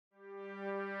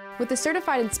With the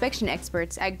certified inspection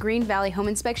experts at Green Valley Home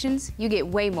Inspections, you get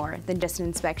way more than just an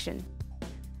inspection.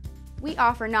 We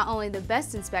offer not only the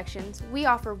best inspections, we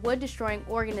offer wood-destroying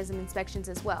organism inspections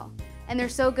as well. And they're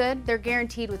so good, they're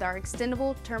guaranteed with our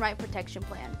extendable termite protection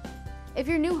plan. If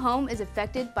your new home is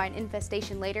affected by an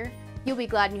infestation later, you'll be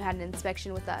glad you had an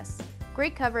inspection with us.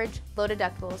 Great coverage, low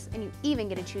deductibles, and you even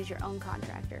get to choose your own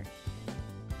contractor.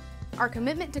 Our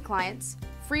commitment to clients,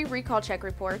 free recall check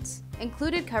reports,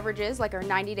 included coverages like our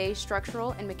 90-day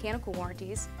structural and mechanical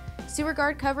warranties, sewer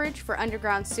guard coverage for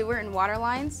underground sewer and water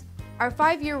lines, our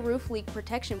 5-year roof leak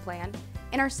protection plan,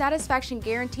 and our satisfaction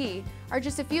guarantee are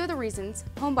just a few of the reasons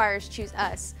homebuyers choose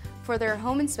us for their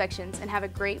home inspections and have a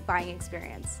great buying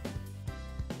experience.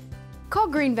 Call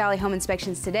Green Valley Home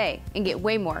Inspections today and get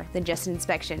way more than just an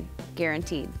inspection,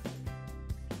 guaranteed.